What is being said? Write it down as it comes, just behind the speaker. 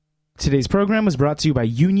Today's program was brought to you by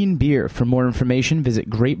Union Beer. For more information, visit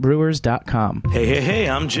greatbrewers.com. Hey,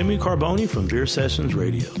 I'm Jimmy Carboni from Beer Sessions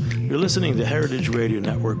Radio. You're listening to Heritage Radio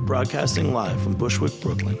Network, broadcasting live from Bushwick,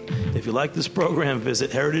 Brooklyn. If you like this program, visit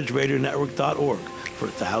heritageradionetwork.org for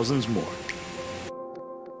thousands more.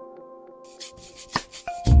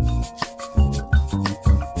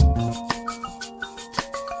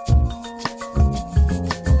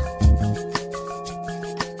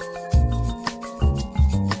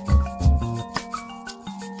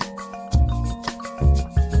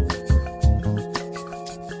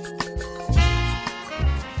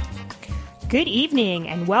 Good evening,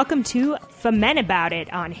 and welcome to Ferment About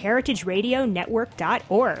It on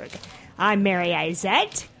heritageradionetwork.org. I'm Mary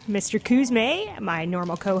Izette. Mr. Kuzme, my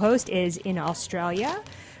normal co-host, is in Australia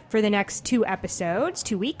for the next 2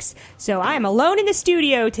 weeks, so I am alone in the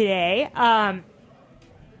studio today.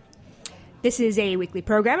 This is a weekly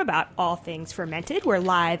program about all things fermented. We're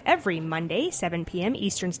live every Monday, 7 p.m.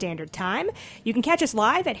 Eastern Standard Time. You can catch us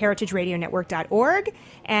live at heritageradionetwork.org,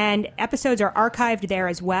 and episodes are archived there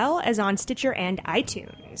as well as on Stitcher and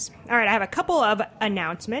iTunes. All right, I have a couple of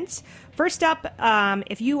announcements. First up,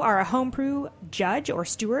 if you are a homebrew judge or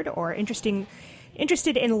steward or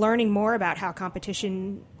interested in learning more about how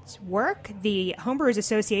competitions work, the Homebrewers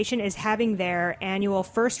Association is having their annual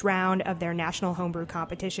first round of their National Homebrew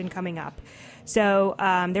Competition coming up. So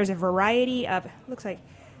there's a variety of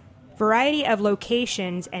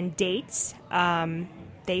locations and dates.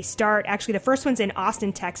 They start, actually, the first one's in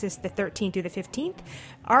Austin, Texas, the 13th through the 15th.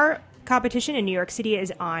 Our competition in New York City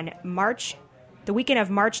is on the weekend of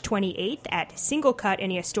March 28th at Single Cut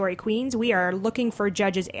in Astoria, Queens. We are looking for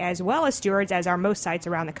judges as well as stewards, as are most sites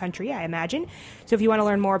around the country, I imagine. So if you want to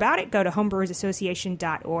learn more about it, go to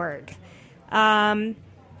homebrewersassociation.org.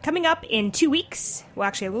 Coming up in 2 weeks, well,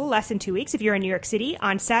 actually a little less than 2 weeks, if you're in New York City,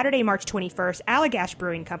 on Saturday, March 21st, Allagash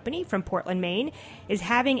Brewing Company from Portland, Maine, is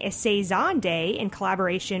having a Saison Day in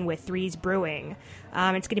collaboration with Threes Brewing.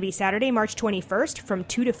 It's going to be Saturday, March 21st from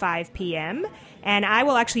 2 to 5 p.m., and I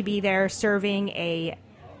will actually be there serving a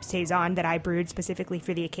Saison that I brewed specifically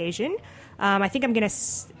for the occasion. I think I'm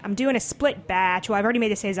doing a split batch. Well, I've already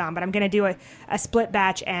made the Saison, but I'm going to do a split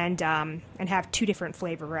batch and have 2 different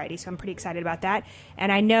flavor varieties. So I'm pretty excited about that.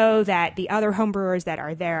 And I know that the other homebrewers that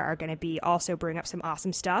are there are going to be also brewing up some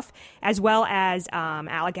awesome stuff, as well as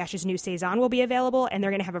Allagash's new Saison will be available, and they're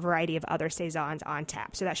going to have a variety of other Saisons on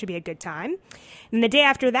tap. So that should be a good time. And the day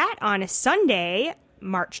after that, on Sunday,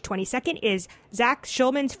 March 22nd, is Zach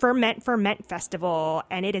Schulman's Ferment Festival,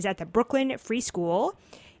 and it is at the Brooklyn Free School.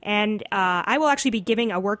 And I will actually be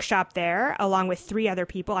giving a workshop there along with 3 other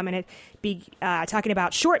people. I'm going to be talking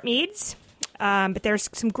about short meads, but there's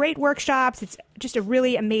some great workshops. It's just a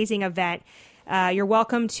really amazing event. You're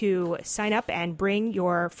welcome to sign up and bring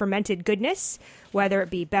your fermented goodness, whether it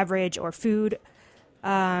be beverage or food,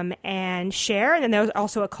 and share. And then there's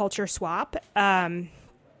also a culture swap.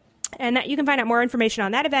 And that you can find out more information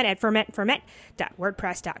on that event at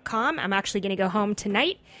ferment.wordpress.com. I'm actually going to go home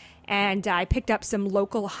tonight, and I picked up some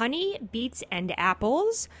local honey, beets, and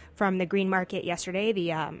apples from the Green Market yesterday,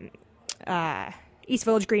 the East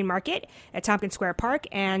Village Green Market at Tompkins Square Park.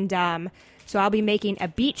 And so I'll be making a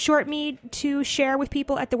beet short mead to share with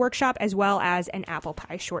people at the workshop, as well as an apple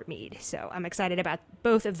pie short mead. So I'm excited about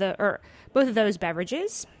both of those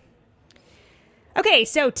beverages. Okay,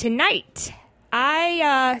 so tonight,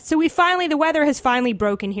 the weather has finally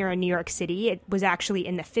broken here in New York City. It was actually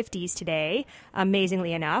in the 50s today,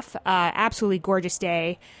 amazingly enough. Absolutely gorgeous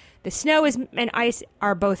day. The snow and ice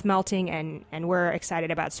are both melting, and we're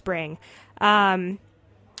excited about spring.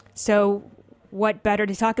 So what better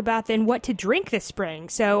to talk about than what to drink this spring?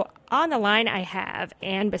 So on the line, I have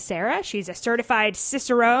Ann Becerra. She's a certified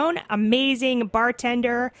Cicerone, amazing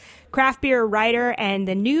bartender, craft beer writer, and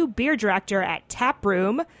the new beer director at Tap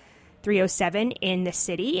Room 307 in the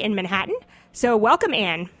city in Manhattan. So welcome,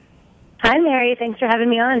 Ann. Hi, Mary. Thanks for having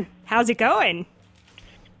me on. How's it going?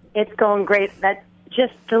 It's going great. That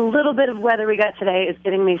just the little bit of weather we got today is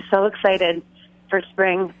getting me so excited for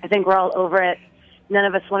spring. I think we're all over it. None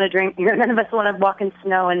of us want to drink. None of us want to walk in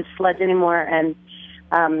snow and sludge anymore. And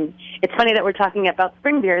it's funny that we're talking about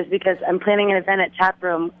spring beers, because I'm planning an event at Tap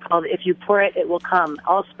Room called "If You Pour It, It Will Come."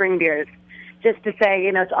 All spring beers. Just to say,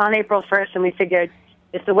 it's on April 1st, and we figured,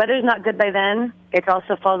 if the weather's not good by then, it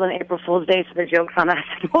also falls on April Fool's Day, so the joke's on us.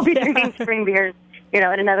 We'll be drinking spring beers, in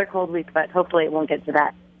another cold week, but hopefully it won't get to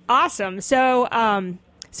that. Awesome. So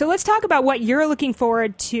let's talk about what you're looking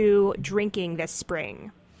forward to drinking this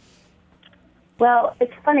spring. Well,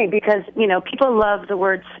 it's funny because, people love the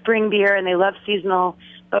word spring beer and they love seasonal,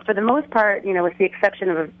 but for the most part, with the exception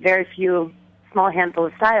of a very few small handful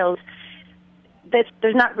of styles,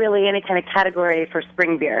 there's not really any kind of category for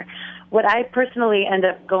spring beer. What I personally end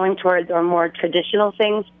up going towards are more traditional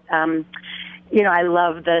things. I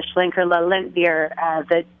love the Schlenkerla Lent beer,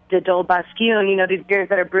 the Dole Bascune, these beers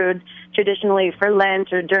that are brewed traditionally for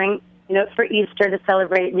Lent or during, for Easter to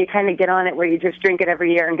celebrate, and you kind of get on it where you just drink it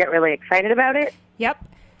every year and get really excited about it. Yep.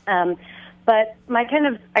 But my kind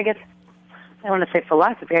of, I guess, I don't want to say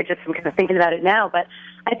philosophy, I'm kind of thinking about it now, but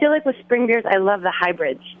I feel like with spring beers, I love the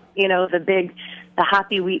hybrids, the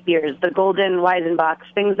hoppy wheat beers, the golden Weizenbachs,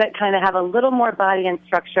 things that kind of have a little more body and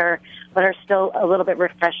structure, but are still a little bit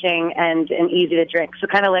refreshing and easy to drink. So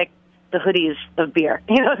kind of like the hoodies of beer.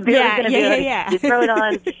 Beer is going to be like, you throw it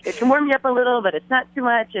on, it can warm you up a little, but it's not too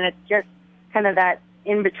much, and it's just kind of that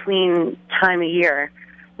in-between time of year,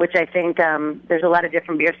 which I think there's a lot of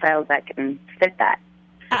different beer styles that can fit that.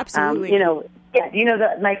 Absolutely.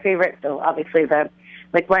 My favorite, so obviously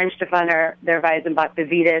like Weinstefan or their Weizenbach, the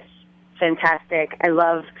Vitus, fantastic. I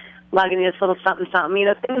love Lagunitas little something,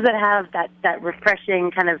 things that have that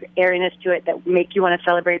refreshing kind of airiness to it that make you want to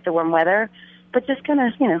celebrate the warm weather, but just kind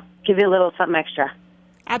of, give you a little something extra.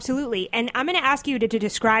 Absolutely. And I'm going to ask you to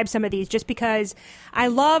describe some of these just because I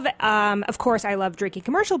love, of course, I love drinking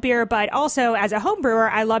commercial beer, but also as a home brewer,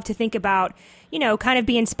 I love to think about, kind of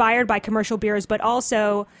be inspired by commercial beers, but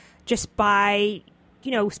also just by,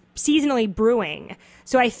 seasonally brewing.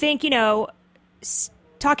 So I think,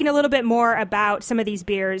 talking a little bit more about some of these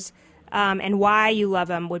beers and why you love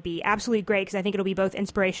them would be absolutely great, because I think it'll be both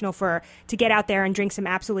inspirational to get out there and drink some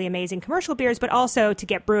absolutely amazing commercial beers, but also to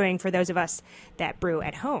get brewing for those of us that brew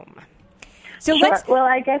at home. So sure. Well,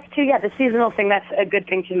 I guess too, the seasonal thing, that's a good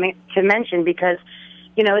thing to mention because,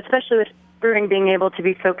 especially with brewing being able to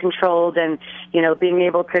be so controlled and, being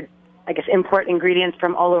able to, I guess, import ingredients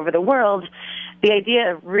from all over the world, the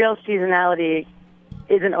idea of real seasonality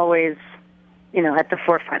isn't always, at the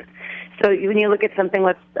forefront. So when you look at something,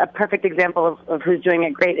 a perfect example of who's doing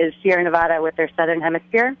it great is Sierra Nevada with their Southern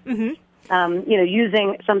Hemisphere. Mm-hmm.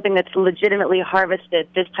 Using something that's legitimately harvested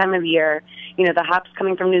this time of year, the hops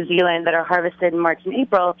coming from New Zealand that are harvested in March and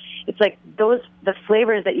April, it's like the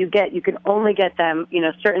flavors that you get, you can only get them,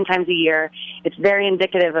 certain times a year. It's very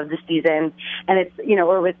indicative of the season. And it's,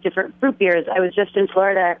 or with different fruit beers. I was just in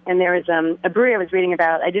Florida, and there was a brewery I was reading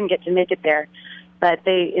about. I didn't get to make it there, but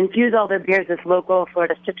they infuse all their beers with local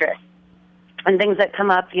Florida citrus and things that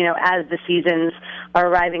come up, as the seasons are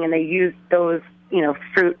arriving, and they use those,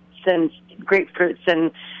 fruits and grapefruits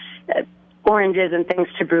and oranges and things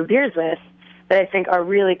to brew beers with that I think are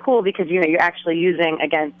really cool because, you're actually using,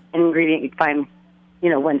 again, an ingredient you'd find,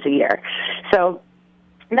 once a year. So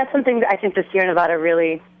that's something that I think the Sierra Nevada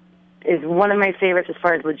really is one of my favorites as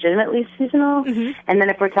far as legitimately seasonal. Mm-hmm. And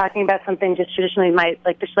then if we're talking about something just traditionally,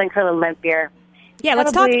 like the Schlenkerla Lent beer. Yeah,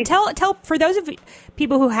 let's talk. Tell for those of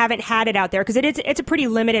people who haven't had it out there, because it's a pretty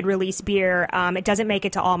limited release beer. It doesn't make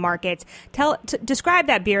it to all markets. Describe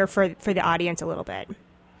that beer for the audience a little bit.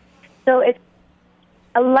 So it's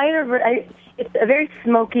a lighter. It's a very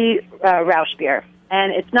smoky Rausch beer,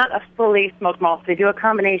 and it's not a fully smoked malt. They do a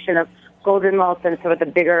combination of golden malts and sort of the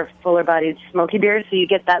bigger, fuller-bodied smoky beers. So you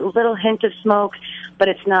get that little hint of smoke, but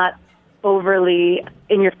it's not overly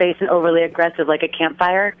in your face and overly aggressive like a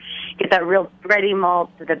campfire. Get that real bready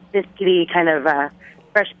malt, the biscuity kind of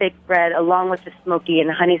fresh baked bread, along with the smoky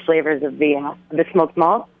and honey flavors of the smoked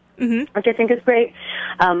malt, mm-hmm. which I think is great.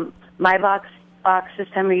 My box this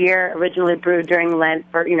time of year, originally brewed during Lent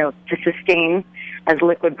for to sustain as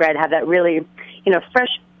liquid bread, have that really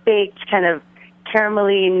fresh baked kind of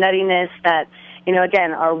caramelly nuttiness that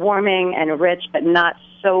again are warming and rich, but not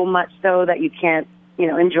so much so that you can't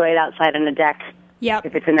enjoy it outside on the deck. Yep.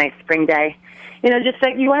 If it's a nice spring day. Just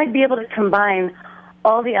like you want to be able to combine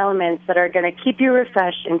all the elements that are going to keep you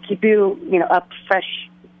refreshed and keep you, up fresh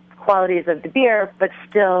qualities of the beer, but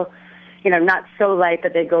still, not so light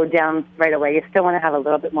that they go down right away. You still want to have a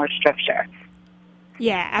little bit more structure.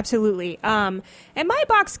 Yeah, absolutely. And my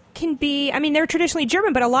box can be, they're traditionally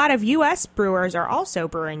German, but a lot of U.S. brewers are also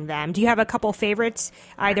brewing them. Do you have a couple favorites,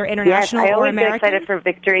 either international or American? Yes, I always get excited for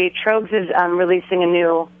Victory. Trogs is releasing a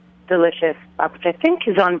new delicious box, which I think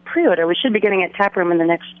is on pre-order. We should be getting it taproom in the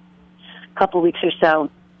next couple weeks or so.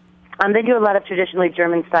 They do a lot of traditionally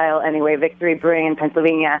German style anyway, Victory Brewing in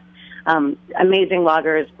Pennsylvania. Amazing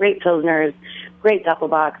lagers, great pilsners, great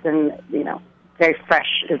doppelbocks, and, very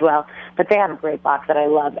fresh as well. But they have a great box that I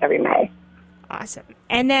love every May. Awesome.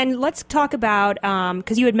 And then let's talk about,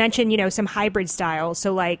 because you had mentioned, some hybrid styles,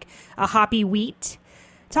 so like a hoppy wheat.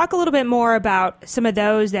 Talk a little bit more about some of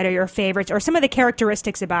those that are your favorites or some of the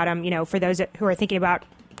characteristics about them, for those who are thinking about,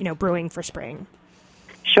 brewing for spring.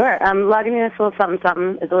 Sure. Lagunitas little something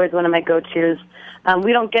something is always one of my go-tos.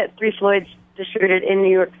 We don't get Three Floyds distributed in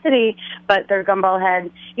New York City, but their Gumball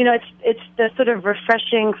Head, you know, it's the sort of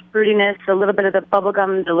refreshing fruitiness, a little bit of the bubble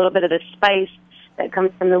gums, a little bit of the spice that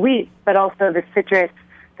comes from the wheat, but also the citrus,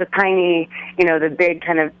 the piney, you know, the big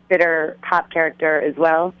kind of bitter hop character as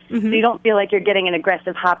well. Mm-hmm. So you don't feel like you're getting an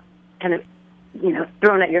aggressive hop kind of, you know,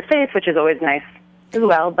 thrown at your face, which is always nice as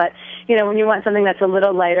well. But, you know, when you want something that's a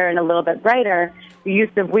little lighter and a little bit brighter, the use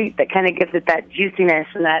of wheat that kind of gives it that juiciness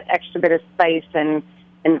and that extra bit of spice and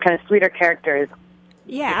kind of sweeter characters.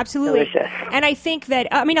 Yeah, absolutely. Delicious. And I think that,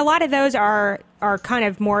 I mean, a lot of those are kind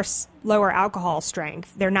of more lower alcohol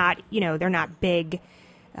strength. They're not, you know, they're not big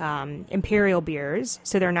imperial beers,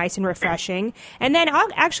 so they're nice and refreshing. And then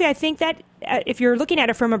I think that if you're looking at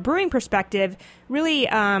it from a brewing perspective, really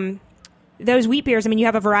those wheat beers, I mean, you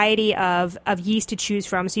have a variety of yeast to choose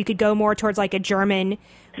from. So you could go more towards like a German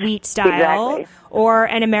wheat style exactly. or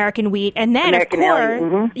an American wheat. And then, American of course,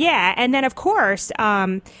 mm-hmm. yeah. And then, of course,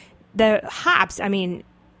 the hops, I mean,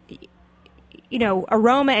 you know,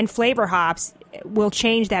 aroma and flavor hops will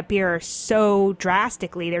change that beer so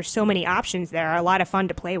drastically. There's so many options there. A lot of fun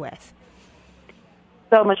to play with.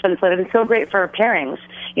 So much fun to play with. It's so great for pairings,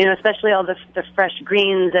 you know, especially all the fresh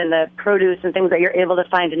greens and the produce and things that you're able to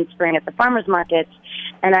find in spring at the farmers markets.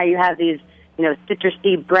 And now you have these, you know,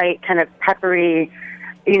 citrusy, bright, kind of peppery,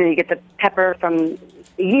 you know, you get the pepper from the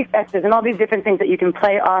yeast esters and all these different things that you can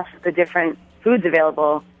play off the different foods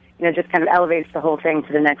available, you know, just kind of elevates the whole thing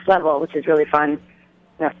to the next level, which is really fun.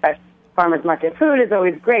 You know, fresh farmers market food is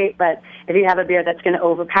always great, but if you have a beer that's going to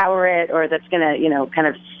overpower it or that's going to, you know, kind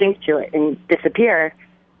of sink to it and disappear,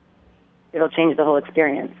 it'll change the whole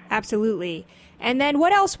experience. Absolutely. And then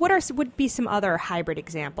what else? Would be some other hybrid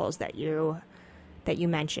examples that you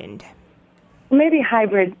mentioned? Maybe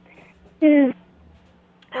hybrid is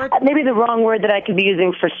maybe the wrong word that I could be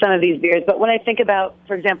using for some of these beers, but when I think about,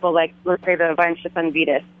 for example, like let's say the Weihenstephan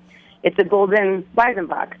Vitis, it's a golden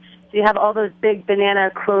Weizenbock. So you have all those big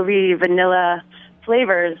banana, clovey, vanilla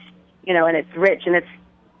flavors, you know, and it's rich and it's,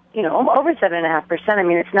 you know, over 7.5%. I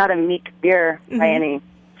mean, it's not a meek beer by any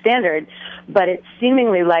standard, but it's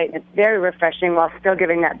seemingly light. It's very refreshing while still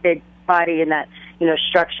giving that big body and that, you know,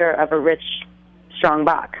 structure of a rich, strong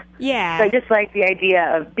bock. Yeah. So I just like the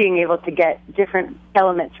idea of being able to get different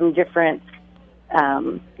elements from different,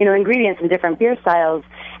 you know, ingredients from different beer styles.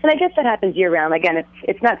 And I guess that happens year-round. Again,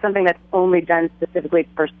 it's not something that's only done specifically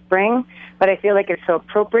for spring, but I feel like it's so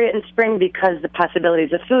appropriate in spring because the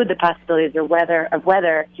possibilities of food, the possibilities of weather,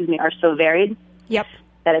 are so varied. Yep.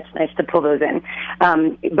 That it's nice to pull those in.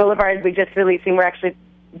 Boulevard, we just releasing. We're actually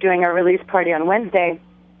doing our release party on Wednesday.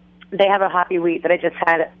 They have a hoppy wheat that I just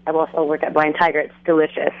had. I also work at Blind Tiger. It's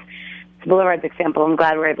delicious. It's Boulevard's example. I'm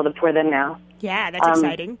glad we're able to pour them now. Yeah, that's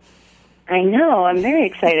exciting. I know. I'm very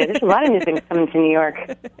excited. There's a lot of new things coming to New York.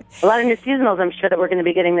 A lot of new seasonals I'm sure that we're going to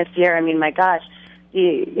be getting this year. I mean, my gosh,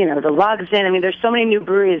 the Logsdon. I mean, there's so many new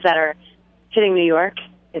breweries that are hitting New York.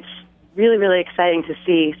 It's really, really exciting to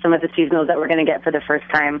see some of the seasonals that we're going to get for the first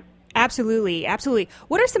time. Absolutely, absolutely.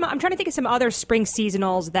 What are some? I'm trying to think of some other spring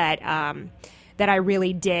seasonals that I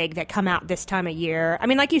really dig that come out this time of year. I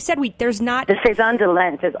mean, like you said, there's not the Saison de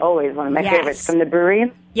Lent is always one of my favorites from the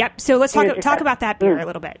brewery. Yep. So let's talk about that beer a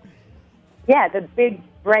little bit. Yeah, the big,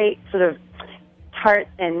 bright, sort of tart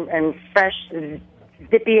and fresh,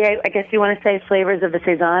 zippy, I guess you want to say, flavors of the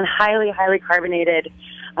Saison. Highly, highly carbonated,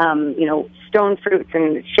 you know, stone fruits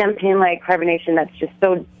and champagne-like carbonation that's just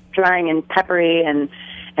so drying and peppery and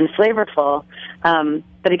flavorful.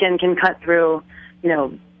 But again, can cut through, you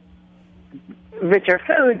know, richer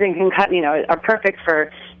foods and can cut, you know, are perfect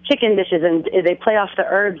for chicken dishes. And they play off the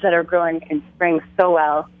herbs that are growing in spring so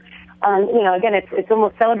well. You know, again, it's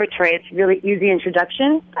almost celebratory. It's really easy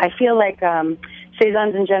introduction. I feel like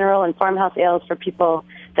Saisons in general and farmhouse ales for people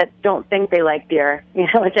that don't think they like beer, you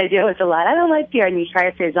know, which I deal with a lot. I don't like beer, and you try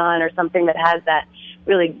a Saison or something that has that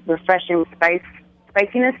really refreshing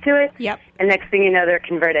spiciness to it. Yep. And next thing you know, they're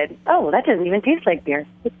converted. Oh, well, that doesn't even taste like beer.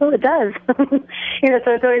 Well, it does. You know,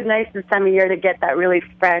 so it's always nice this time of year to get that really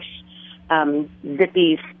fresh,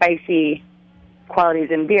 zippy, spicy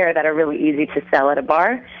qualities in beer that are really easy to sell at a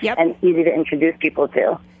bar and easy to introduce people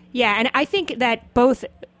to. Yeah, and I think that both,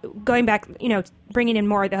 going back, you know, bringing in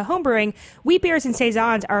more of the home brewing, wheat beers and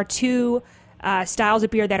Saisons are two styles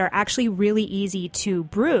of beer that are actually really easy to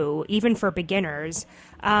brew, even for beginners.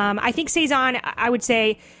 I think Saison, I would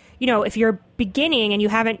say, you know, if you're beginning and you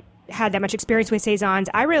haven't had that much experience with Saisons,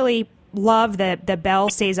 I really love the Belle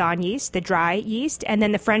Saison yeast, the dry yeast, and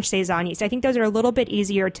then the French Saison yeast. I think those are a little bit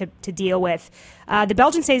easier to deal with. The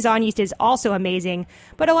Belgian Saison yeast is also amazing,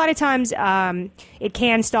 but a lot of times it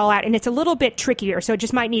can stall out, and it's a little bit trickier, so it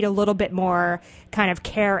just might need a little bit more kind of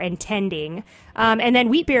care and tending. And then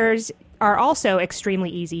wheat beers, are also extremely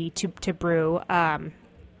easy to brew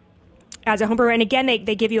as a home brewer. And again,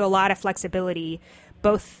 they give you a lot of flexibility,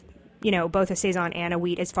 both a Saison and a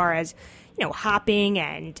wheat, as far as, hopping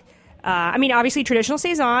and, obviously traditional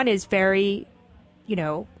Saison is very,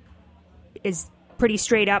 is pretty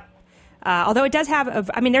straight up. Although it does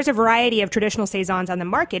have, there's a variety of traditional Saisons on the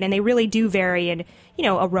market, and they really do vary in,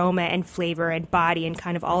 aroma and flavor and body and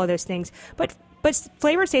kind of all of those things. But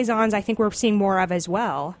flavored Saisons, I think we're seeing more of as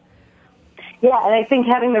well. Yeah, and I think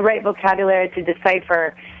having the right vocabulary to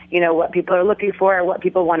decipher, what people are looking for, or what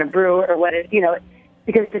people want to brew, or what is,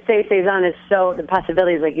 because to say Saison is the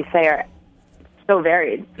possibilities, like you say, are so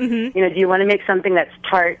varied. Mm-hmm. Do you want to make something that's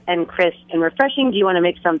tart and crisp and refreshing? Do you want to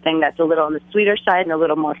make something that's a little on the sweeter side and a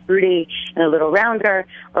little more fruity and a little rounder?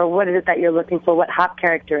 Or what is it that you're looking for? What hop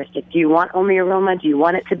characteristic? Do you want only aroma? Do you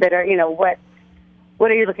want it to bitter?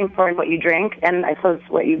 What are you looking for in what you drink? And I suppose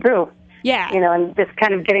what you brew. Yeah. And just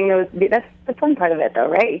kind of getting those, that's the fun part of it, though,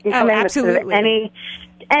 right? You can come in with sort of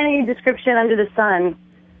any description under the sun,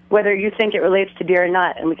 whether you think it relates to beer or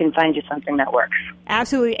not, and we can find you something that works.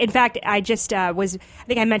 Absolutely. In fact, I just I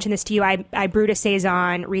think I mentioned this to you, I brewed a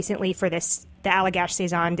Saison recently for the Allagash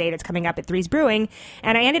Saison Day that's coming up at Threes Brewing,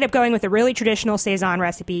 and I ended up going with a really traditional Saison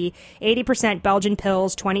recipe, 80% Belgian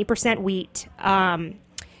pills, 20% wheat,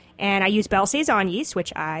 and I used Belle Saison yeast,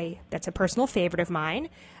 which that's a personal favorite of mine.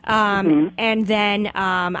 And then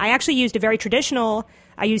I actually used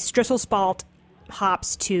I used Strisel Spalt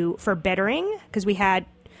hops for bittering, because we have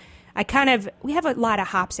a lot of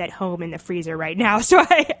hops at home in the freezer right now, so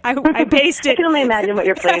I based it. I can only imagine what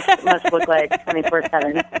your place must look like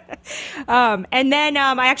 24/7. And then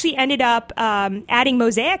I actually ended up adding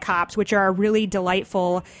mosaic hops, which are a really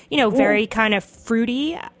delightful, very kind of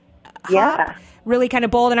fruity hop, really kind of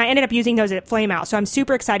bold, and I ended up using those at Flame Out, so I'm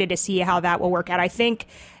super excited to see how that will work out. I think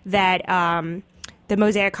that the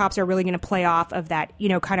mosaic hops are really going to play off of that,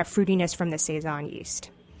 kind of fruitiness from the Saison yeast.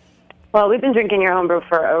 Well, we've been drinking your homebrew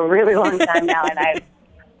for a really long time now, and I have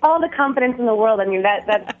all the confidence in the world. I mean,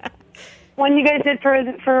 that one you guys did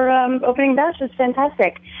for opening batch was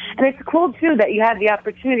fantastic. And it's cool, too, that you have the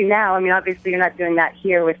opportunity now. I mean, obviously you're not doing that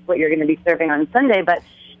here with what you're going to be serving on Sunday, but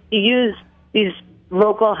you use these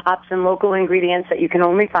local hops and local ingredients that you can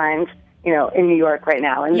only find, in New York right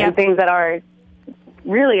now, and things that are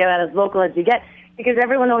really about as local as you get, because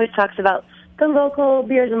everyone always talks about the local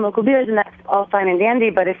beers, and that's all fine and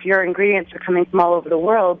dandy, but if your ingredients are coming from all over the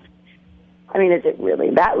world, I mean, is it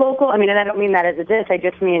really that local? I mean, and I don't mean that as a diss, I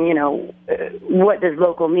just mean, what does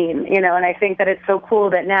local mean? And I think that it's so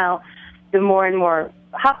cool that now the more and more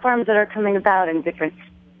hop farms that are coming about and different,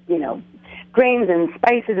 grains and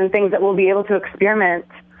spices and things that we'll be able to experiment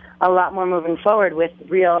a lot more moving forward with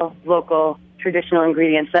real local traditional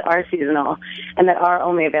ingredients that are seasonal and that are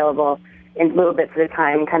only available in little bits at a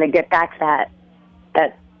time, kind of get back that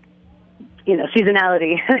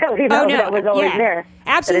seasonality that we know that was always there.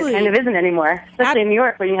 Absolutely. But it kind of isn't anymore, especially in New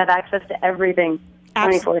York where you have access to everything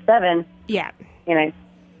 24/7. Yeah.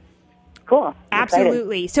 Cool.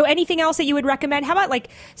 Absolutely. So anything else that you would recommend? How about like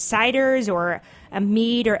ciders or a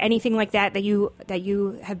mead or anything like that you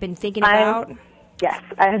have been thinking about? Yes,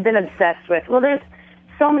 I have been obsessed with. Well, there's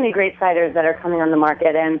so many great ciders that are coming on the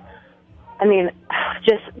market, and I mean,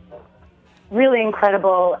 just really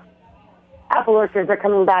incredible apple orchards are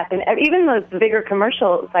coming back, and even those bigger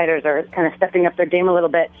commercial ciders are kind of stepping up their game a little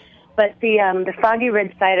bit. But the Foggy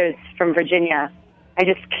Ridge ciders from Virginia, I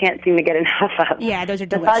just can't seem to get enough of. Yeah, those are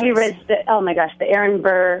delicious. The Foggy Ridge, oh my gosh, the Aaron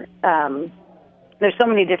Burr. There's so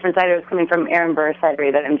many different ciders coming from Aaron Burr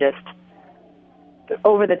Cidery that I'm just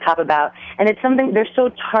over the top about. And it's something, they're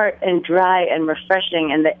so tart and dry and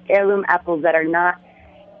refreshing, and the heirloom apples that are not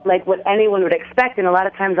like what anyone would expect. And a lot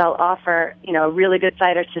of times I'll offer, a really good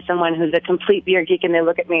cider to someone who's a complete beer geek, and they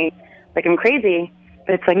look at me like I'm crazy.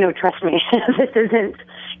 But it's like, no, trust me, this isn't,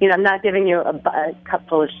 I'm not giving you a cup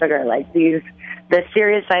full of sugar. Like the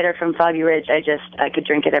serious cider from Foggy Ridge, I could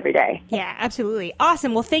drink it every day. Yeah, absolutely.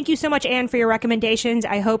 Awesome. Well, thank you so much, Anne, for your recommendations.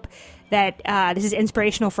 I hope that this is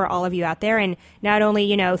inspirational for all of you out there, and not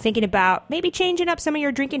only, thinking about maybe changing up some of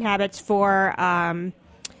your drinking habits for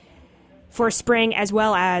spring as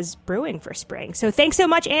well as brewing for spring. So thanks so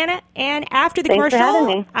much, Anna. And after the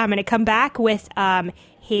commercial, I'm going to come back with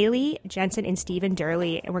Haley Jensen and Stephen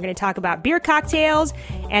Durley, and we're going to talk about beer cocktails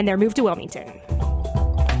and their move to Wilmington.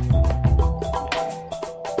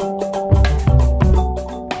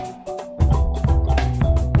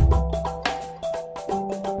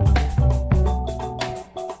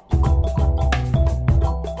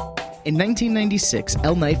 In 1996,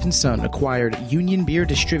 El Knife & Son acquired Union Beer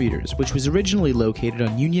Distributors, which was originally located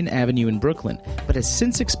on Union Avenue in Brooklyn, but has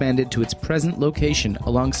since expanded to its present location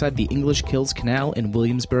alongside the English Kills Canal in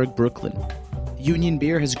Williamsburg, Brooklyn. Union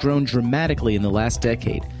Beer has grown dramatically in the last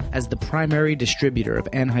decade as the primary distributor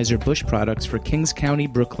of Anheuser-Busch products for Kings County,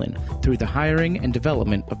 Brooklyn, through the hiring and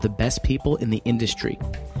development of the best people in the industry.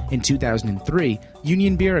 In 2003,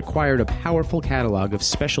 Union Beer acquired a powerful catalog of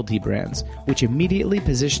specialty brands, which immediately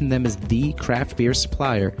positioned them as the craft beer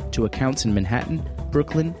supplier to accounts in Manhattan,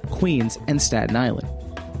 Brooklyn, Queens, and Staten Island.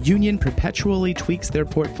 Union perpetually tweaks their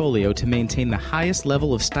portfolio to maintain the highest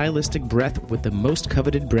level of stylistic breadth with the most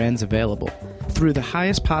coveted brands available. Through the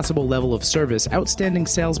highest possible level of service, outstanding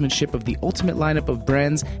salesmanship of the ultimate lineup of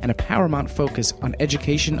brands, and a paramount focus on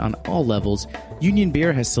education on all levels, Union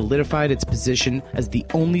Beer has solidified its position as the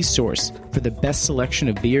only source for the best selection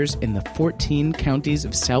of beers in the 14 counties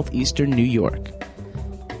of southeastern New York.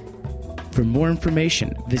 For more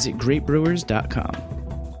information, visit greatbrewers.com.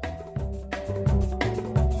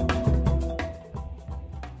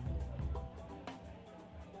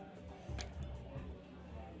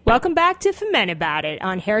 Welcome back to Ferment About It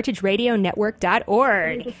on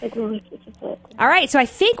heritageradionetwork.org. All right, so I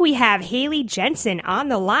think we have Haley Jensen on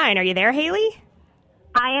the line. Are you there, Haley?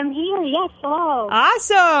 I am here, yes, hello.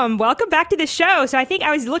 Awesome. Welcome back to the show. So I think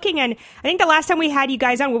I was looking, and I think the last time we had you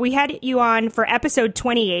guys on, well, we had you on for episode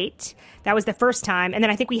 28. That was the first time, and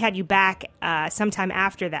then I think we had you back sometime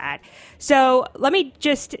after that. So let me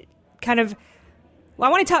just kind of, I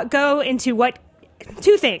want to go into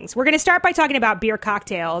two things. We're going to start by talking about beer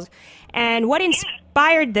cocktails. And what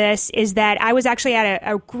inspired this is that I was actually at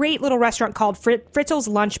a great little restaurant called Fritzl's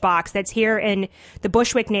Lunchbox that's here in the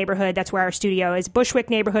Bushwick neighborhood. That's where our studio is,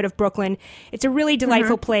 Bushwick neighborhood of Brooklyn. It's a really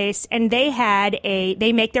delightful place. And they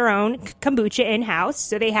make their own kombucha in-house.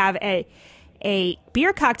 So they have a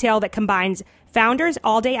beer cocktail that combines Founders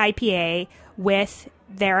All Day IPA with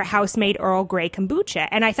their house-made Earl Grey kombucha.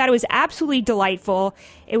 And I thought it was absolutely delightful.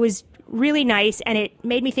 It was really nice, and it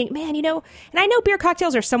made me think, man, and I know beer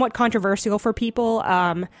cocktails are somewhat controversial for people,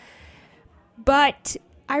 but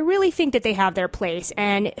I really think that they have their place,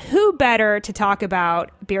 and who better to talk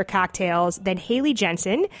about beer cocktails than Haley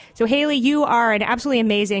Jensen? So Haley, you are an absolutely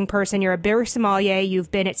amazing person. You're a beer sommelier.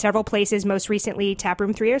 You've been at several places, most recently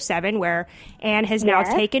Taproom 307, where Anne has now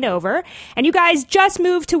taken over, and you guys just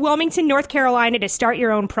moved to Wilmington, North Carolina to start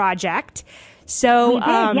your own project. So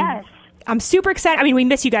yes. I'm super excited. I mean, we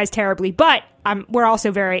miss you guys terribly, but we're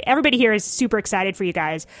also everybody here is super excited for you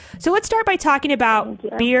guys. So let's start by talking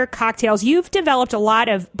about beer cocktails. You've developed a lot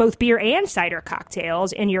of both beer and cider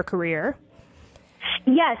cocktails in your career.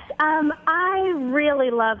 Yes, I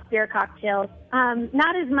really love beer cocktails.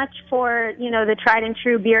 Not as much for, the tried and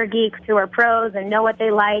true beer geeks who are pros and know what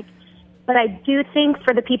they like, but I do think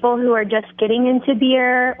for the people who are just getting into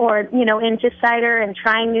beer or, into cider and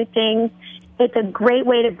trying new things, it's a great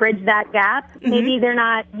way to bridge that gap. Mm-hmm. Maybe they're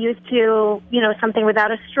not used to, something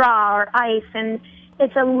without a straw or ice, and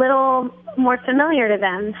it's a little more familiar to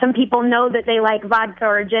them. Some people know that they like vodka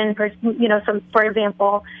or gin, for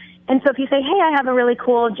example. And so if you say, hey, I have a really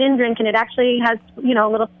cool gin drink, and it actually has, a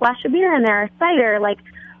little splash of beer in there, or cider,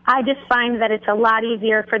 I just find that it's a lot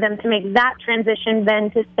easier for them to make that transition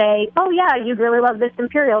than to say, oh, yeah, you really love this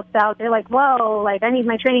Imperial Stout. They're like, whoa, I need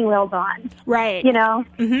my training wheels on. Right.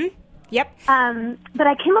 Mm-hmm. Yep. But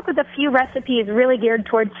I came up with a few recipes really geared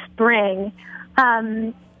towards spring.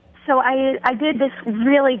 So I did this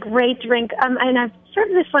really great drink, and I've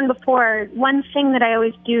served this one before. One thing that I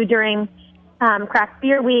always do during Craft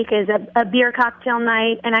Beer Week is a beer cocktail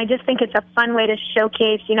night, and I just think it's a fun way to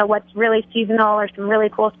showcase, what's really seasonal or some really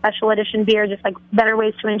cool special edition beer, just better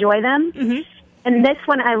ways to enjoy them. Mm-hmm. And this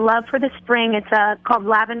one I love for the spring. It's called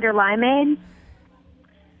Lavender Limeade.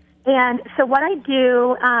 And so what I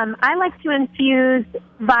do, I like to infuse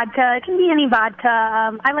vodka. It can be any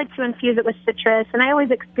vodka. I like to infuse it with citrus, and I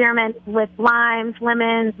always experiment with limes,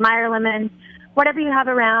 lemons, Meyer lemons, whatever you have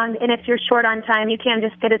around. And if you're short on time, you can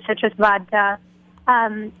just get a citrus vodka.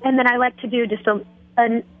 And then I like to do just a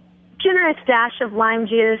generous dash of lime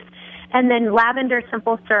juice and then lavender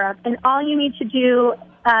simple syrup. And all you need to do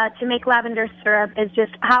to make lavender syrup is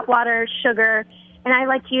just hot water, sugar, and I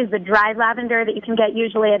like to use the dried lavender that you can get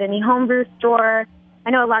usually at any homebrew store.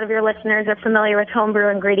 I know a lot of your listeners are familiar with homebrew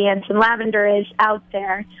ingredients, and lavender is out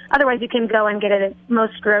there. Otherwise, you can go and get it at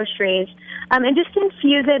most groceries. And just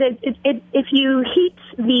infuse it. If you heat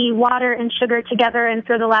the water and sugar together and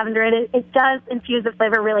throw the lavender in, it does infuse the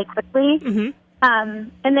flavor really quickly. Mm-hmm.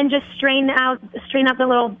 And then just strain out the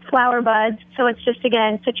little flower buds. So it's just,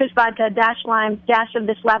 again, citrus vodka, dash lime, dash of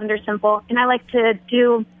this lavender simple. And I like to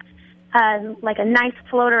do like a nice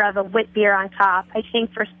floater of a wit beer on top. I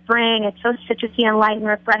think for spring, it's so citrusy and light and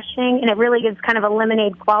refreshing, and it really gives kind of a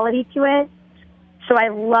lemonade quality to it. So I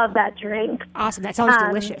love that drink. Awesome. That sounds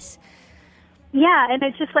delicious. Yeah, and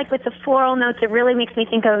it's just like with the floral notes, it really makes me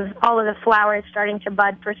think of all of the flowers starting to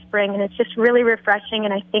bud for spring, and it's just really refreshing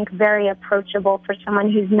and I think very approachable for someone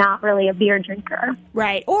who's not really a beer drinker.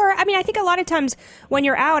 Right. Or, I mean, I think a lot of times when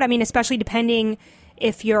you're out, I mean, especially depending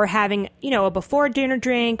if you're having, a before dinner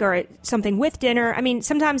drink or something with dinner, I mean,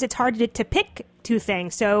 sometimes it's hard to pick two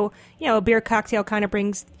things. So, a beer cocktail kind of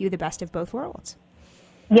brings you the best of both worlds.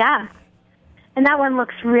 Yeah. And that one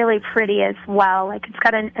looks really pretty as well. Like it's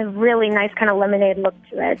got a really nice kind of lemonade look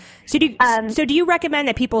to it. So do you recommend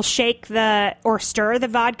that people shake or stir the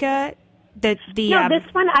vodka? No,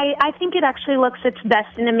 this one, I think it actually looks its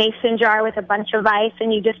best in a mason jar with a bunch of ice,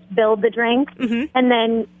 and you just build the drink, and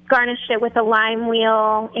then garnish it with a lime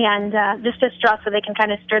wheel and just a straw so they can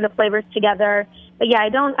kind of stir the flavors together. But yeah, I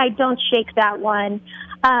don't shake that one.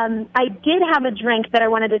 I did have a drink that I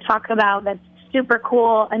wanted to talk about that's super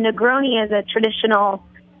cool. A Negroni is a traditional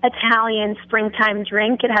Italian springtime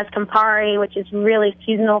drink. It has Campari, which is really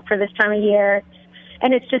seasonal for this time of year.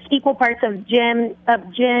 And it's just equal parts of gin,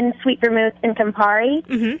 sweet vermouth, and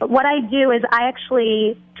Campari. But what I do is I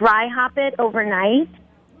actually dry hop it overnight.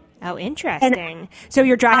 Oh, interesting. So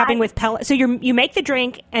you're dry hopping with pellets. So you make the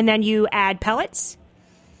drink and then you add pellets?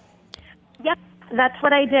 Yep. That's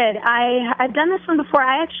what I did. I've done this one before.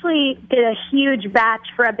 I actually did a huge batch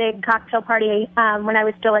for a big cocktail party when I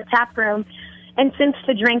was still at Taproom. And since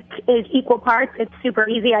the drink is equal parts, it's super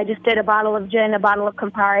easy. I just did a bottle of gin, a bottle of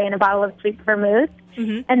Campari, and a bottle of sweet vermouth.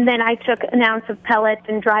 And then I took an ounce of pellets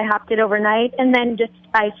and dry hopped it overnight. And then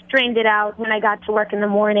I strained it out when I got to work in the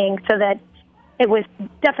morning so that it was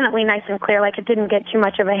definitely nice and clear, like it didn't get too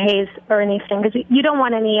much of a haze or anything. Because you don't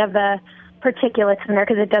want any of the particulates in there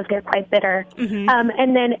because it does get quite bitter.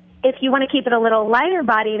 And then if you want to keep it a little lighter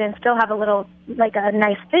bodied and still have a little, like a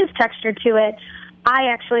nice fizz texture to it, I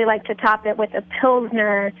actually like to top it with a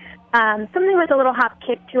Pilsner, something with a little hop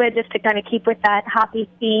kick to it just to kind of keep with that hoppy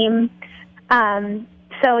theme.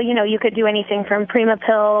 So, you could do anything from Prima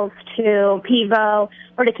Pils to Pivo,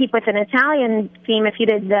 or to keep with an Italian theme, if you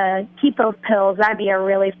did the Tipo Pils, that'd be a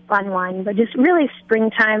really fun one. But just really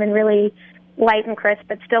springtime and really light and crisp,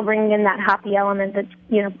 but still bringing in that hoppy element that,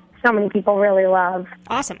 so many people really love.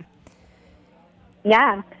 Awesome.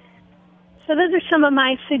 Yeah. So those are some of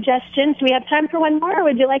my suggestions. Do we have time for one more, or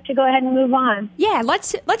would you like to go ahead and move on? Yeah,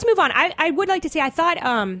 let's move on. I would like to say, I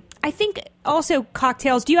think also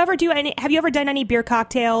cocktails, have you ever done any beer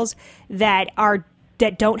cocktails that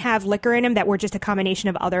don't have liquor in them, that were just a combination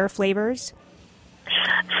of other flavors?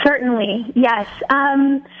 Certainly, yes.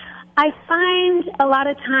 I find a lot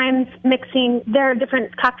of times there are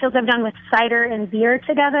different cocktails I've done with cider and beer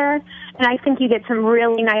together, and I think you get some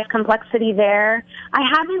really nice complexity there. I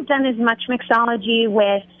haven't done as much mixology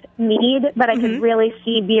with mead, but I could really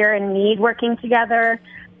see beer and mead working together.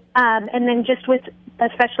 And then just with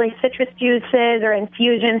especially citrus juices or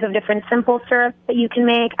infusions of different simple syrups that you can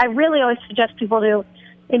make. I really always suggest people to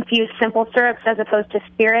infuse simple syrups as opposed to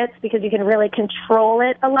spirits because you can really control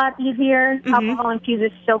it a lot easier. Alcohol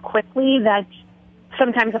infuses so quickly that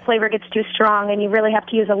sometimes the flavor gets too strong and you really have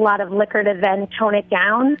to use a lot of liquor to then tone it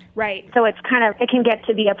down. Right. So it can get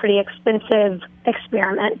to be a pretty expensive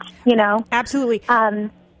experiment, Absolutely.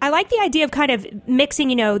 I like the idea of kind of mixing,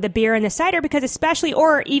 the beer and the cider because especially,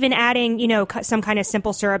 or even adding, some kind of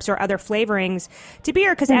simple syrups or other flavorings to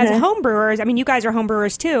beer. Because as home brewers, I mean, you guys are home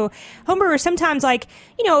brewers too. Home brewers sometimes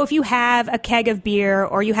if you have a keg of beer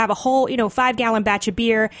or you have a whole, 5-gallon batch of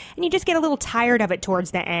beer and you just get a little tired of it towards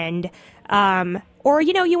the end, or,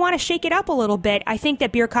 you want to shake it up a little bit. I think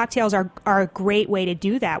that beer cocktails are a great way to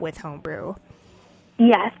do that with homebrew.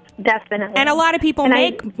 Yes, definitely. And a lot of people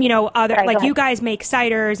you guys make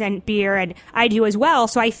ciders and beer, and I do as well.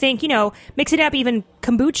 So I think, mix it up, even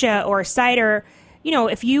kombucha or cider.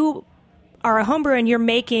 If you are a homebrewer and you're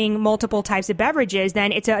making multiple types of beverages,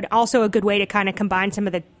 then it's also a good way to kind of combine some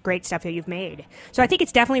of the great stuff that you've made. So I think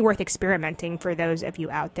it's definitely worth experimenting for those of you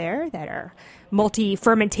out there that are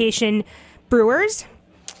multi-fermentation brewers.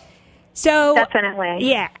 So definitely.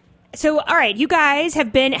 Yeah. So, all right, you guys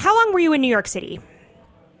have been, how long were you in New York City?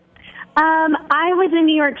 I was in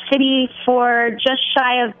New York City for just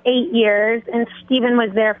shy of 8 years, and Stephen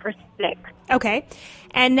was there for 6. Okay.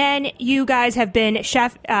 And then you guys have been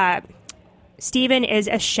chef. Stephen is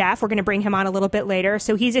a chef. We're going to bring him on a little bit later.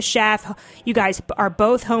 So he's a chef. You guys are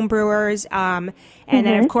both home brewers. And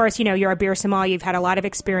then, of course, you're a beer sommelier. You've had a lot of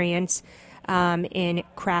experience in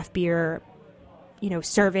craft beer,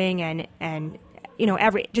 serving and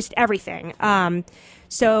everything.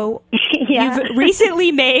 So Yeah. you've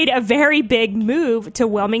recently made a very big move to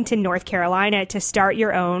Wilmington, North Carolina, to start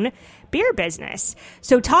your own beer business.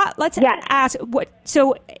 So let's Yes. ask what.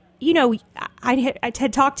 So I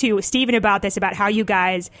had talked to Stephen about this, about how you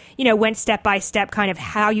guys went step by step, kind of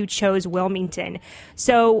how you chose Wilmington.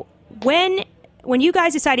 So when you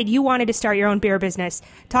guys decided you wanted to start your own beer business,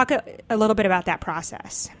 talk a little bit about that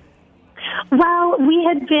process. Well, we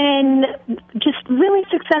had been just really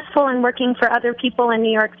successful in working for other people in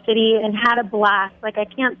New York City and had a blast. Like, I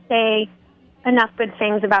can't say enough good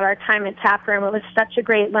things about our time at Taproom. It was such a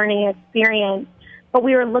great learning experience. But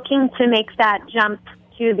we were looking to make that jump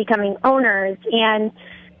to becoming owners, and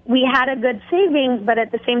we had a good savings, but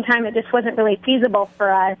at the same time, it just wasn't really feasible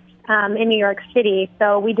for us in New York City.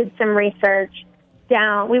 So we did some research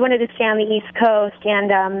down. We wanted to stay on the East Coast,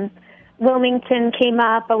 and Wilmington came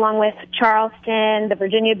up along with Charleston, the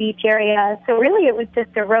Virginia Beach area. So really, it was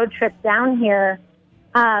just a road trip down here.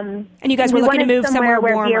 And you guys were looking to move somewhere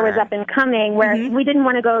where warmer. beer was up and coming, where we didn't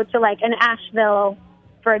want to go to like an Asheville,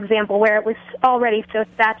 for example, where it was already so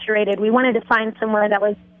saturated. We wanted to find somewhere that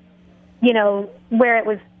was, where it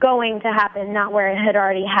was going to happen, not where it had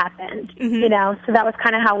already happened. So that was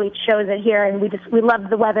kind of how we chose it here, and we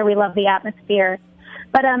loved the weather, we loved the atmosphere.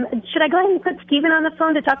 But should I go ahead and put Stephen on the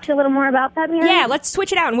phone to talk to you a little more about that, Mary? Yeah, let's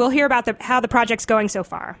switch it out, and we'll hear about how the project's going so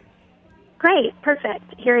far. Great,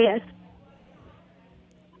 perfect. Here he is.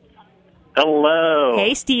 Hello.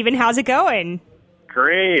 Hey, Stephen, how's it going?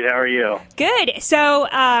 Great. How are you? Good. So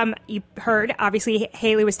you heard, obviously,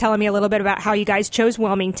 Haley was telling me a little bit about how you guys chose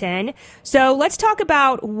Wilmington. So let's talk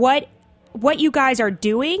about what you guys are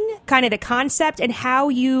doing, kind of the concept, and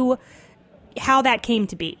how that came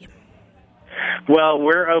to be. Well,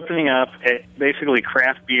 we're opening up basically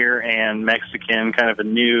craft beer and Mexican, kind of a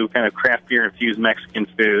new kind of craft beer infused Mexican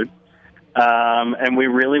food. And we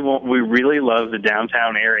really love the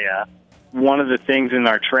downtown area. One of the things in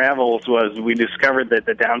our travels was we discovered that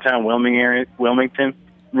the downtown Wilmington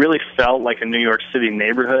really felt like a New York City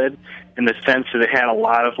neighborhood in the sense that it had a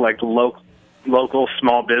lot of like local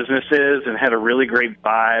small businesses and had a really great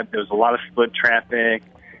vibe. There was a lot of foot traffic.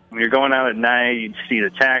 When you're going out at night, you'd see the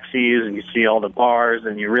taxis and you see all the bars,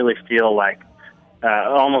 and you really feel like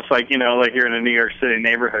almost like like you're in a New York City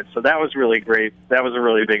neighborhood. So that was really great. That was a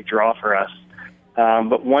really big draw for us.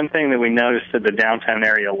 But one thing that we noticed that the downtown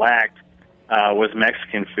area lacked was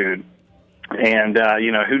Mexican food. And,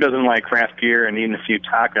 who doesn't like craft beer and eating a few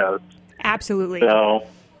tacos? Absolutely. So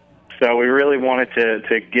we really wanted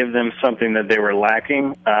to give them something that they were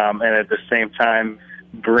lacking, and at the same time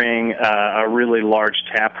bring a really large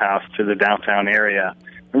tap house to the downtown area.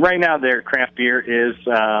 And right now, their craft beer is,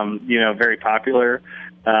 very popular,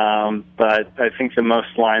 but I think the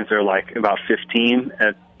most lines are like about 15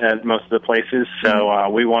 at most of the places. So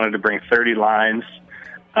we wanted to bring 30 lines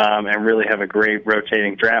and really have a great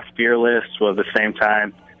rotating draft beer list, while at the same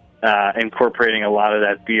time incorporating a lot of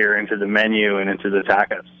that beer into the menu and into the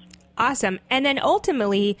tacos. Awesome. And then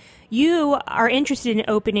ultimately, you are interested in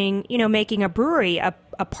opening, making a brewery a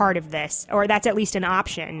part of this, or that's at least an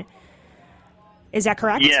option. Is that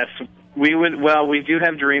correct? Yes. We would. Well, we do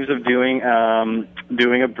have dreams of doing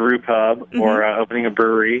a brew pub or opening a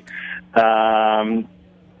brewery.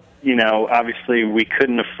 Obviously we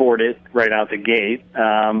couldn't afford it right out the gate,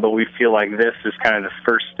 but we feel like this is kind of the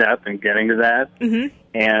first step in getting to that.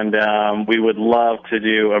 And we would love to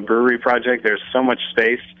do a brewery project. There's so much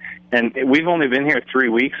space. And we've only been here 3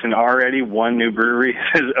 weeks, and already one new brewery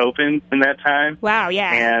has opened in that time. Wow,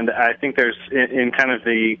 yeah. And I think there's, in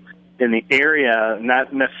the area,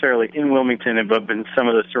 not necessarily in Wilmington, but in some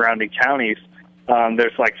of the surrounding counties,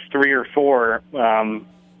 there's like 3 or 4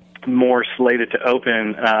 more slated to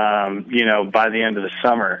open, by the end of the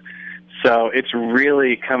summer. So it's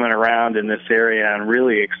really coming around in this area and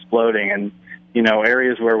really exploding. And,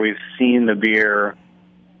 areas where we've seen the beer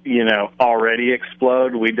already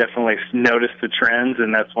explode, we definitely noticed the trends,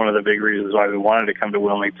 and that's one of the big reasons why we wanted to come to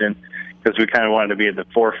Wilmington, because we kind of wanted to be at the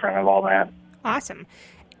forefront of all that. Awesome.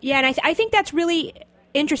 Yeah, and I think that's really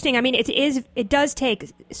interesting. I mean, it does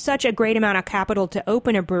take such a great amount of capital to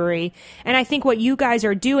open a brewery, and I think what you guys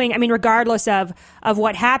are doing, I mean, regardless of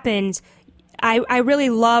what happens, I really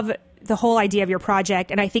love the whole idea of your project,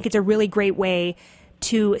 and I think it's a really great way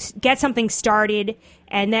to get something started,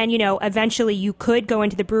 and then, eventually you could go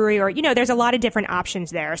into the brewery, or, there's a lot of different options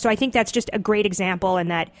there. So I think that's just a great example, and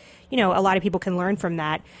that, a lot of people can learn from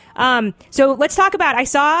that. So let's talk about, I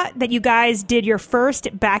saw that you guys did your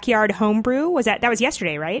first backyard homebrew. That was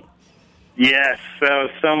yesterday, right? Yes, that was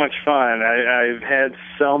so much fun. I've had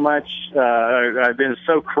so much, I've been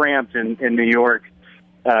so cramped in New York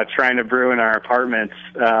trying to brew in our apartments,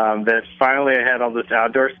 that finally I had all this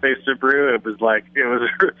outdoor space to brew. It was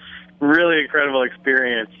a really incredible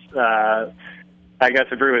experience. I got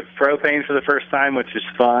to brew with propane for the first time, which is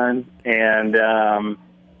fun, and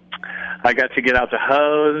I got to get out the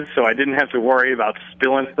hose, so I didn't have to worry about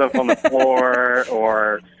spilling stuff on the floor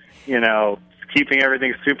or, keeping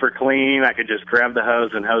everything super clean. I could just grab the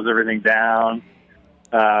hose and hose everything down.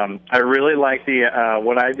 I really like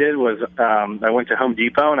what I did was I went to Home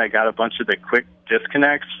Depot and I got a bunch of the quick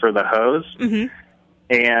disconnects for the hose. Mm-hmm.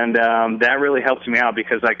 And that really helped me out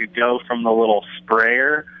because I could go from the little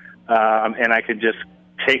sprayer and I could just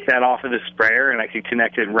take that off of the sprayer and I could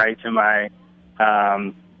connect it right to my,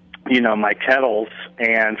 my kettles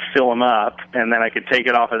and fill them up. And then I could take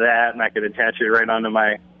it off of that and I could attach it right onto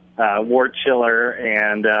my wart chiller.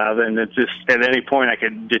 And then it's just at any point I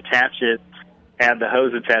could detach it, add the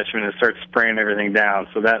hose attachment, and start spraying everything down.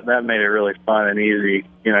 So that made it really fun and easy,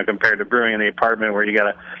 compared to brewing in the apartment where you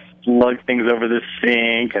got to lug things over the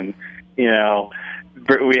sink and,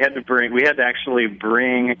 we had to actually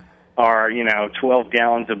bring our, 12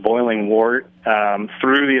 gallons of boiling wort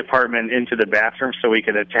through the apartment into the bathroom so we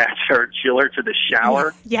could attach our chiller to the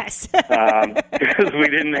shower. Yes. Because we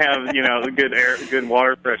didn't have, good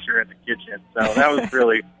water pressure in the kitchen. So that was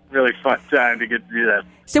really, really fun time to get to do that.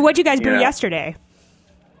 So what'd you guys brew yesterday?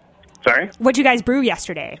 Sorry? What'd you guys brew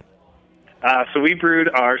yesterday? So we brewed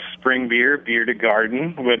our spring beer, Bier de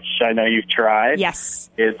Garden, which I know you've tried. Yes.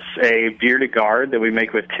 It's a Bier de Garde that we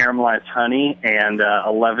make with caramelized honey and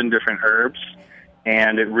 11 different herbs.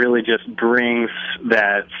 And it really just brings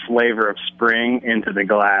that flavor of spring into the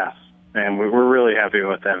glass. And we're really happy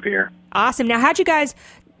with that beer. Awesome. Now, how'd you guys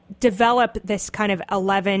develop this kind of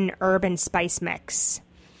 11 herb and spice mix?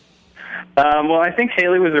 Well, I think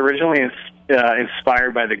Haley was originally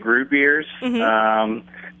inspired by the Groot beers. Mm-hmm.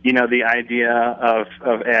 The idea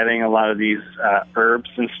of adding a lot of these herbs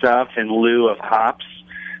and stuff in lieu of hops.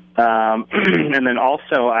 And then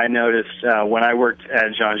also I noticed when I worked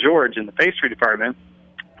at Jean-Georges in the pastry department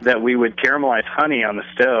that we would caramelize honey on the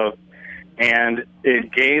stove, and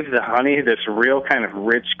it gave the honey this real kind of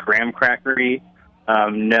rich graham crackery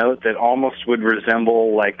note that almost would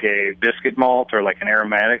resemble like a biscuit malt or like an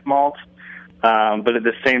aromatic malt. But at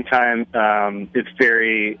the same time, it's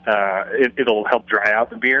very, it'll help dry out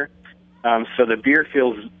the beer. So the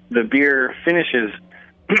beer finishes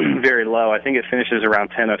very low. I think it finishes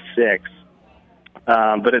around 10:06.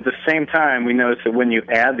 But at the same time, we notice that when you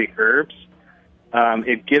add the herbs,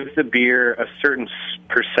 it gives the beer a certain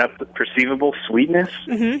perceivable sweetness.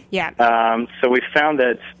 Mm-hmm. Yeah. So we found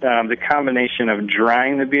that the combination of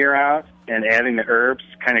drying the beer out and adding the herbs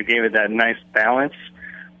kind of gave it that nice balance,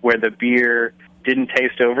 where the beer didn't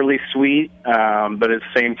taste overly sweet, but at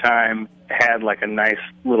the same time had like a nice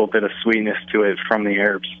little bit of sweetness to it from the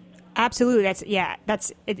herbs. Absolutely,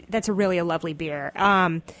 that's really a lovely beer.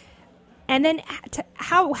 And then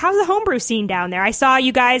how's the homebrew scene down there? I saw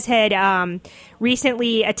you guys had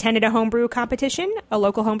recently attended a homebrew competition, a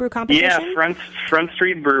local homebrew competition. Yeah, Front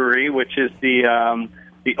Street Brewery, which is the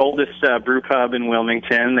oldest brew pub in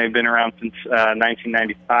Wilmington. They've been around since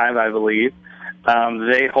 1995, I believe.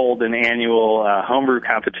 They hold an annual homebrew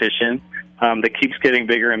competition that keeps getting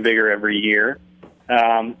bigger and bigger every year.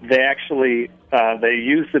 They actually they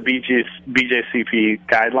use the BJCP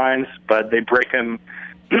guidelines, but they break them.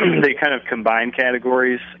 They kind of combine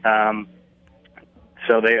categories.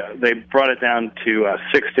 So they brought it down to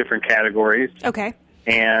 6 different categories. Okay.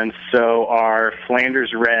 And so our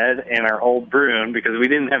Flanders Red and our Old Bruin, because we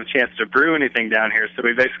didn't have a chance to brew anything down here, so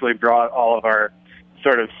we basically brought all of our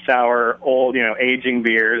sort of sour, old, aging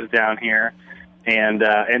beers down here and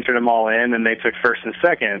entered them all in, and they took first and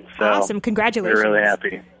second. So awesome. Congratulations. We're really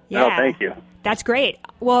happy. Yeah. Oh, thank you. That's great.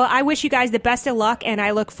 Well, I wish you guys the best of luck, and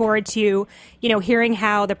I look forward to, hearing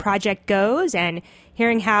how the project goes and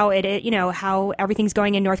hearing how how everything's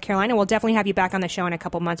going in North Carolina. We'll definitely have you back on the show in a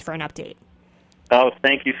couple months for an update. Oh,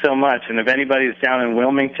 thank you so much. And if anybody's down in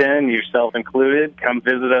Wilmington, yourself included, come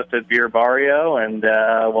visit us at Beer Barrio, and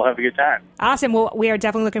we'll have a good time. Awesome. Well, we are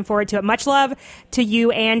definitely looking forward to it. Much love to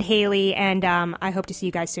you and Haley, and I hope to see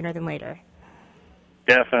you guys sooner than later.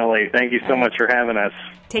 Definitely. Thank you so much for having us.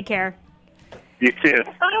 Take care. You too.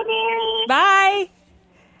 Bye, Mary. Bye.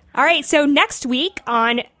 All right, so next week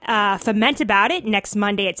on Ferment About It, next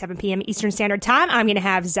Monday at 7 p.m. Eastern Standard Time, I'm going to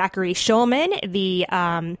have Zachary Schulman, the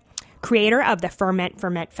creator of the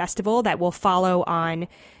Ferment Festival that will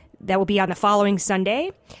be on the following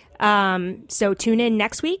Sunday. So tune in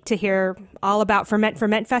next week to hear all about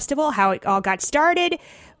Ferment Festival, how it all got started,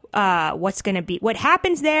 what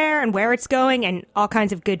happens there and where it's going, and all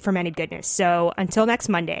kinds of good fermented goodness. So until next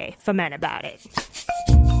Monday, ferment about it.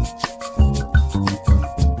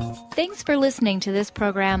 Thanks for listening to this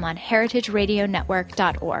program on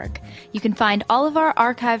heritageradionetwork.org. You can find all of our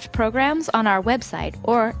archived programs on our website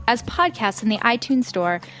or as podcasts in the iTunes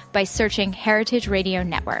Store by searching Heritage Radio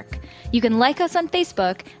Network. You can like us on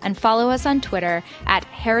Facebook and follow us on Twitter at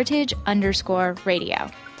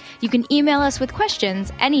 @heritage_radio. You can email us with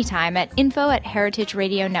questions anytime at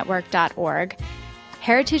info@heritageradionetwork.org.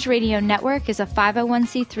 Heritage Radio Network is a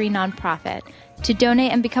 501c3 nonprofit. To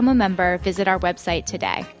donate and become a member, visit our website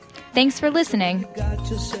today. Thanks for listening.